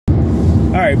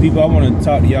Alright, people, I want to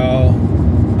talk to y'all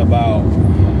about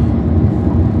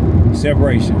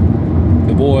separation,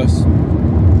 divorce,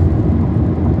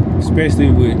 especially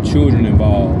with children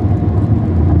involved.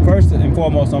 First and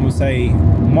foremost, I'm going to say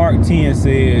Mark 10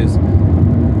 says,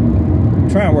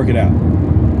 try and work it out.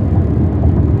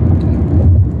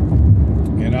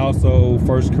 And also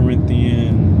 1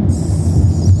 Corinthians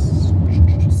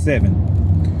 7.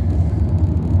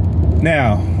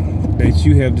 Now that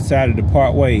you have decided to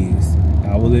part ways,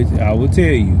 I will tell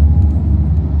you,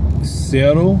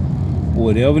 settle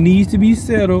whatever needs to be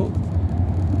settled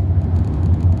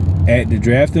at the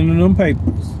drafting of them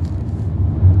papers.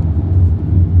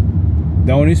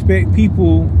 Don't expect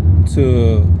people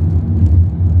to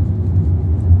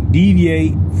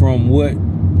deviate from what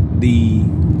the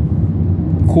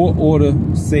court order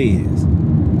says.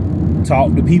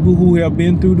 Talk to people who have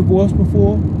been through divorce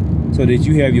before so that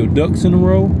you have your ducks in a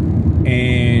row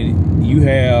and you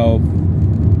have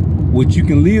what you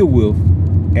can live with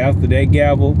after that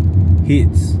gavel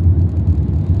hits.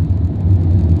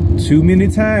 Too many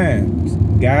times,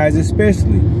 guys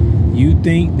especially, you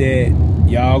think that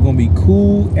y'all gonna be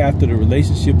cool after the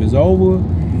relationship is over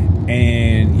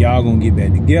and y'all gonna get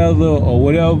back together or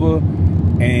whatever,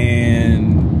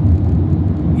 and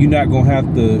you're not gonna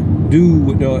have to do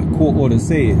what the court order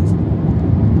says.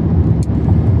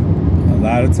 A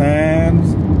lot of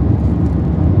times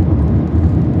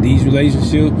these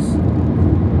relationships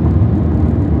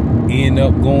end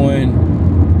up going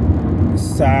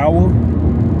sour,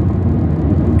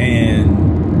 and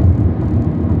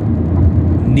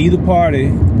neither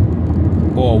party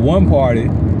or one party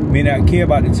may not care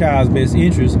about the child's best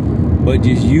interest, but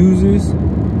just uses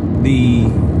the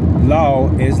law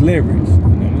as leverage.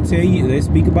 And I'm gonna tell you, let's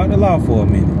speak about the law for a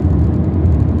minute.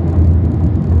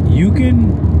 You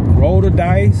can roll the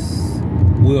dice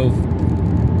with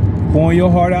pouring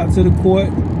your heart out to the court.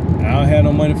 I don't have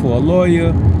no money for a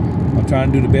lawyer. I'm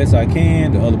trying to do the best I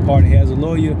can. The other party has a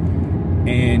lawyer,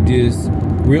 and just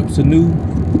rips anew.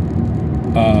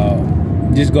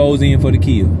 Just goes in for the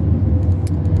kill.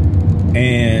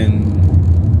 And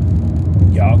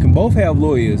y'all can both have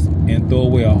lawyers and throw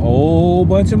away a whole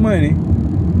bunch of money,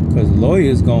 because the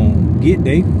lawyer's gonna get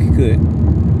their cut,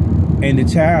 and the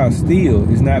child still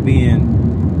is not being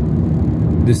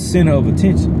the center of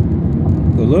attention.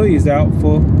 The lawyer's out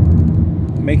for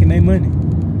making their money.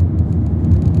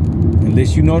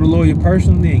 Unless you know the lawyer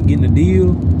personally and getting a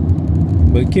deal.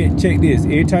 But check this,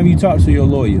 every time you talk to your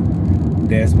lawyer,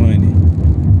 that's money.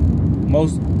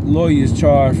 Most lawyers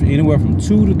charge anywhere from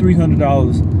 $200 to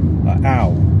 $300 an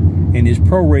hour, and it's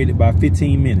prorated by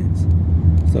 15 minutes.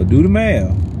 So do the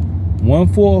math.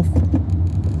 1/4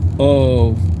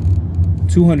 of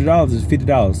 $200 is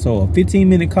 $50. So a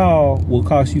 15-minute call will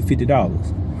cost you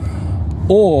 $50.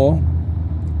 Or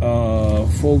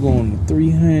for going to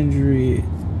 300,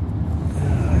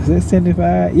 is that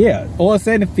 75? Yeah, or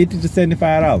 $50 to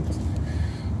 $75.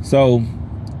 So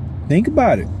think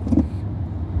about it.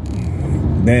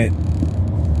 That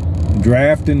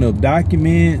drafting of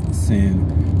documents and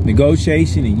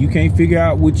negotiation, and you can't figure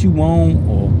out what you want,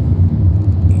 or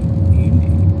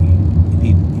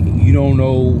you don't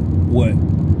know what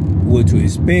to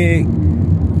expect,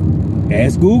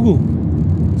 ask Google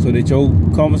so that your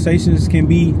conversations can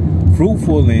be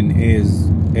fruitful and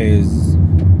as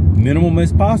minimum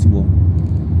as possible.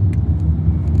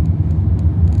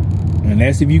 And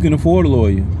that's if you can afford a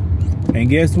lawyer. And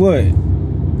guess what?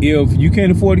 If you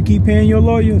can't afford to keep paying your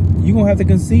lawyer, you're gonna have to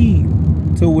concede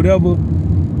to whatever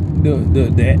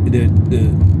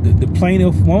the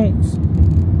plaintiff wants.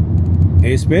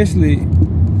 Especially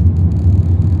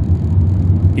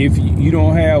if you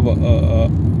don't have a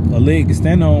leg to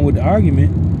stand on with the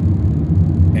argument.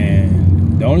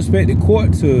 And don't expect the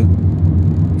court to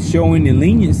show any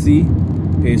leniency,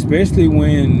 especially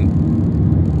when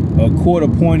a court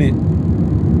appointed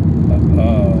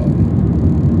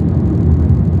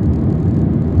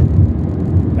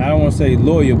I don't want to say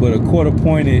lawyer, but a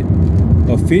court-appointed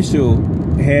official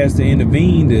has to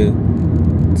intervene to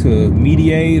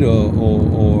mediate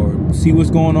or see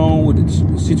what's going on with the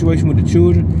situation with the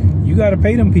children. You got to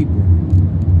pay them people,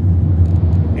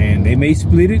 and they may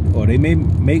split it, or they may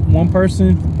make one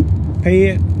person pay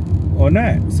it or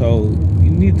not. So you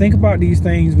need to think about these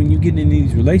things when you get in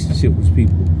these relationships with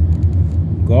people.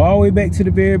 Go all the way back to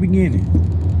the very beginning.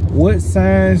 What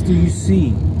signs do you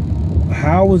see?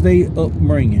 How was they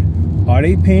upbringing? Are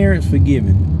they parents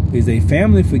forgiving? Is their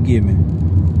family forgiving?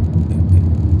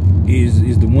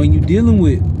 Is the one you're dealing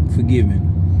with forgiving?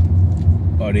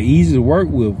 Are they easy to work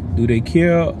with? Do they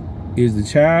care? Is the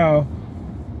child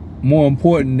more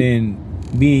important than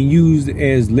being used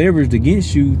as leverage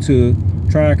against you to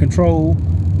try and control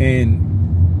and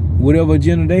whatever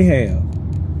agenda they have.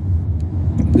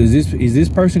 Is this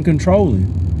person controlling?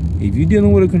 If you're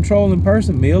dealing with a controlling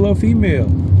person, male or female,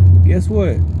 guess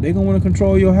what? They're gonna want to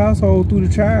control your household through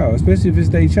the child, especially if it's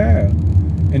their child.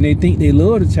 And they think they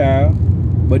love the child,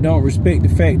 but don't respect the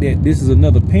fact that this is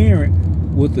another parent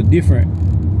with a different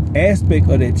aspect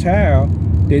of that child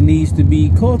that needs to be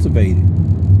cultivated.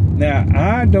 Now,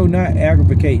 I do not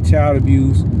advocate child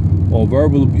abuse or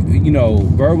verbal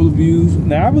abuse.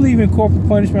 Now, I believe in corporal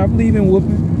punishment. I believe in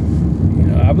whooping.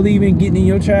 I believe in getting in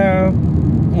your child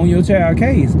on your child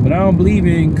case, but I don't believe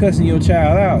in cussing your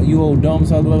child out. You old dumb,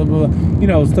 blah, blah,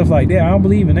 blah, stuff like that. I don't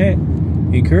believe in that.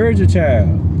 Encourage your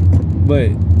child,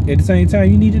 but at the same time,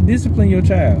 you need to discipline your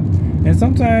child. And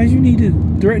sometimes you need to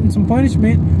threaten some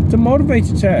punishment to motivate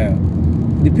your child,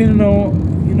 depending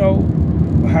on,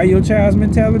 how your child's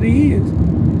mentality is.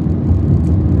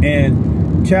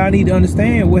 And child need to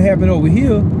understand what happened over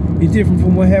here is different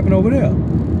from what happened over there.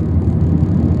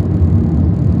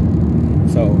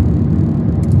 So,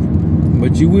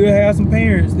 but you will have some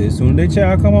parents that as soon as their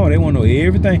child come home, they want to know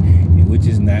everything, which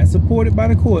is not supported by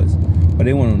the courts, but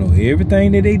they want to know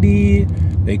everything that they did.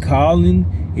 They calling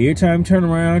every time you turn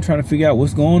around, trying to figure out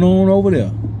what's going on over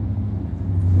there.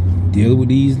 Dealing with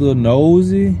these little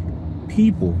nosy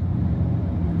people.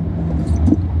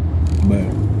 But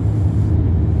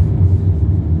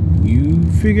you're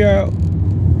gonna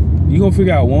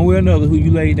figure out one way or another who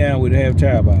you lay down with to have a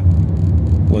child by.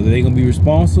 Whether they're gonna be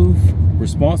responsible,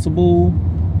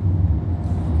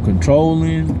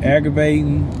 controlling,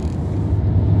 aggravating,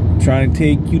 trying to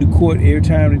take you to court every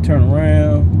time they turn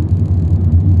around.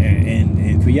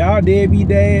 And for y'all deadbeat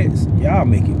dads, y'all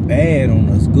make it bad on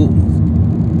us good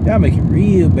ones. Y'all make it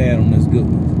real bad on us good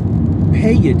ones.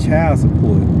 Pay your child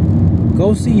support.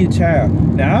 Go see your child.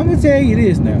 Now, I'm gonna tell you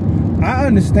this now. I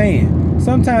understand.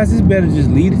 Sometimes it's better just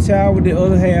leave the child with the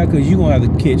other half, because you're gonna have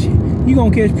to catch it. You're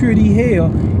gonna catch purity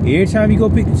hell every time you go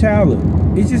pick the child up.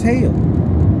 It's just hell.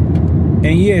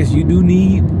 And yes, you do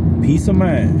need peace of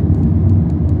mind.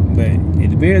 But at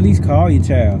the very least, call your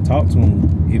child, talk to him.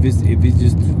 If it's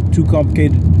just too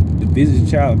complicated to visit your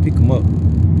child and pick them up.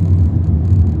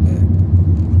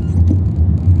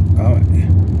 But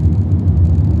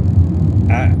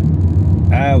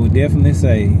I would definitely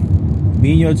say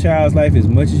be in your child's life as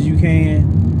much as you can.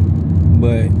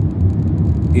 But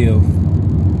if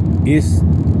it's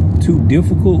too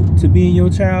difficult to be in your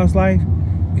child's life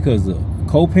because the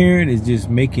co-parent is just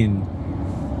making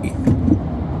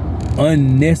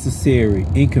unnecessary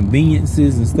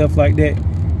inconveniences and stuff like that,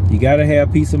 you gotta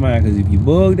have peace of mind, because if you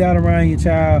bugged out around your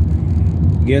child,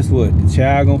 guess what? The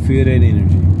child gonna feel that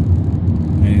energy.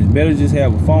 And it's better just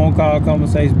have a phone call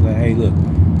conversation, like, hey, look,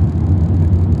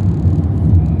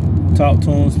 talk to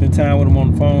them, spend time with them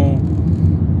on the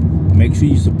phone, make sure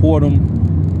you support them,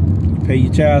 you pay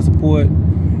your child support.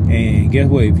 And guess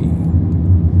what? If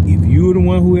you're the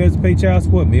one who has to pay child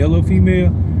support, male or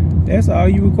female, that's all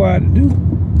you required to do.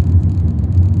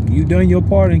 You've done your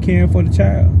part in caring for the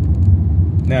child.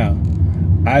 Now,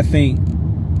 I think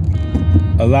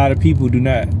a lot of people do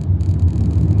not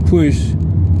push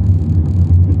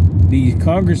these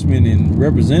congressmen and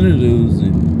representatives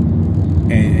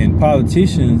and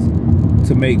politicians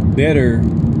to make better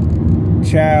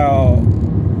child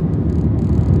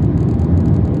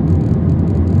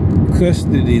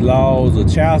custody laws or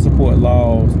child support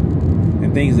laws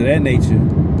and things of that nature.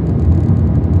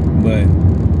 But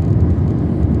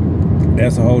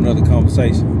that's a whole nother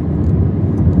conversation.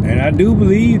 And I do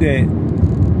believe that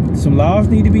some laws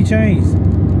need to be changed.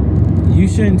 You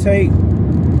shouldn't take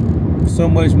so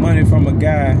much money from a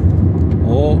guy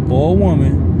or a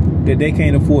woman that they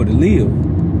can't afford to live.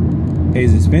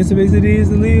 As expensive as it is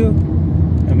to live,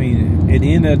 I mean, at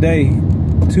the end of the day,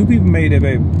 two people made that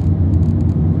baby.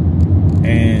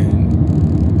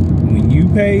 And when you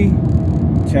pay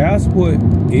child support,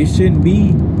 it shouldn't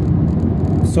be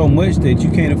so much that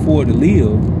you can't afford to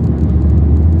live.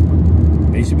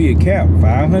 There should be a cap,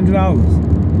 $500.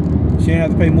 You shouldn't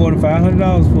have to pay more than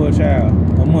 $500 for a child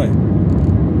a month,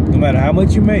 no matter how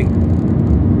much you make.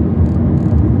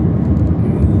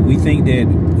 We think that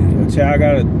a child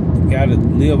gotta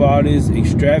live all this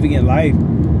extravagant life. I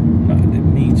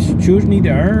mean, children need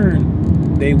to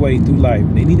earn their way through life.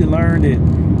 They need to learn that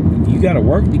you gotta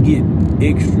work to get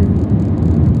extra.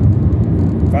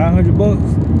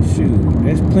 $500, shoot,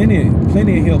 that's plenty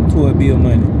of help toward bill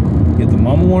money. If the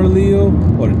mama want to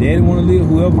live or the daddy want to live,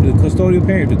 whoever, the custodial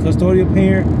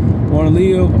parent, want to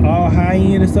live all high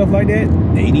end and stuff like that,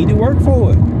 they need to work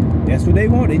for it. That's what they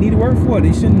want. They need to work for it.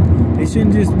 They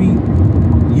shouldn't just be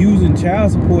using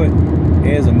child support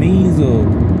as a means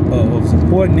of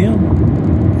supporting them,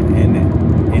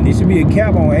 and there should be a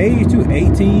cap on age too,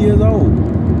 18 years old.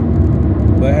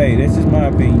 But hey, that's just my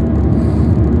opinion.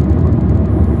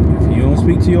 If you don't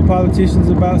speak to your politicians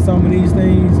about some of these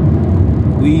things,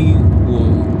 we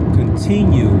will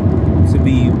continue to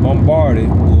be bombarded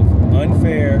with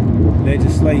unfair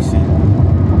legislation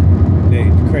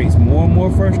that creates more and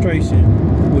more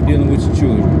frustration with dealing with your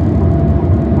children.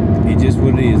 It's just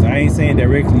what it is. I ain't saying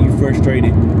directly you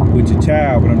frustrated with your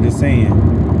child, but I'm just saying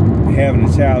having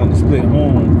a child in a split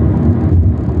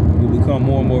home will become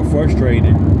more and more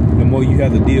frustrating the more you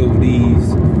have to deal with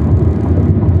these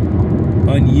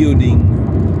unyielding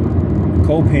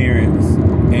co-parents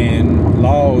and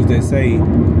laws that say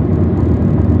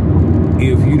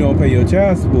if you don't pay your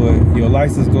child support, your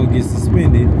license gonna get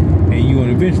suspended and you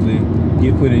gonna eventually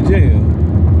get put in jail.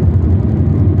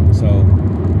 So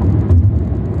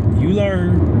you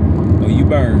learn or you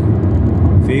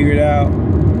burn. Figure it out.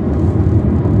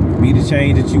 Be the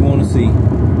change that you want to see.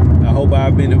 I hope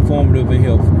I've been informative and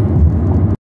helpful.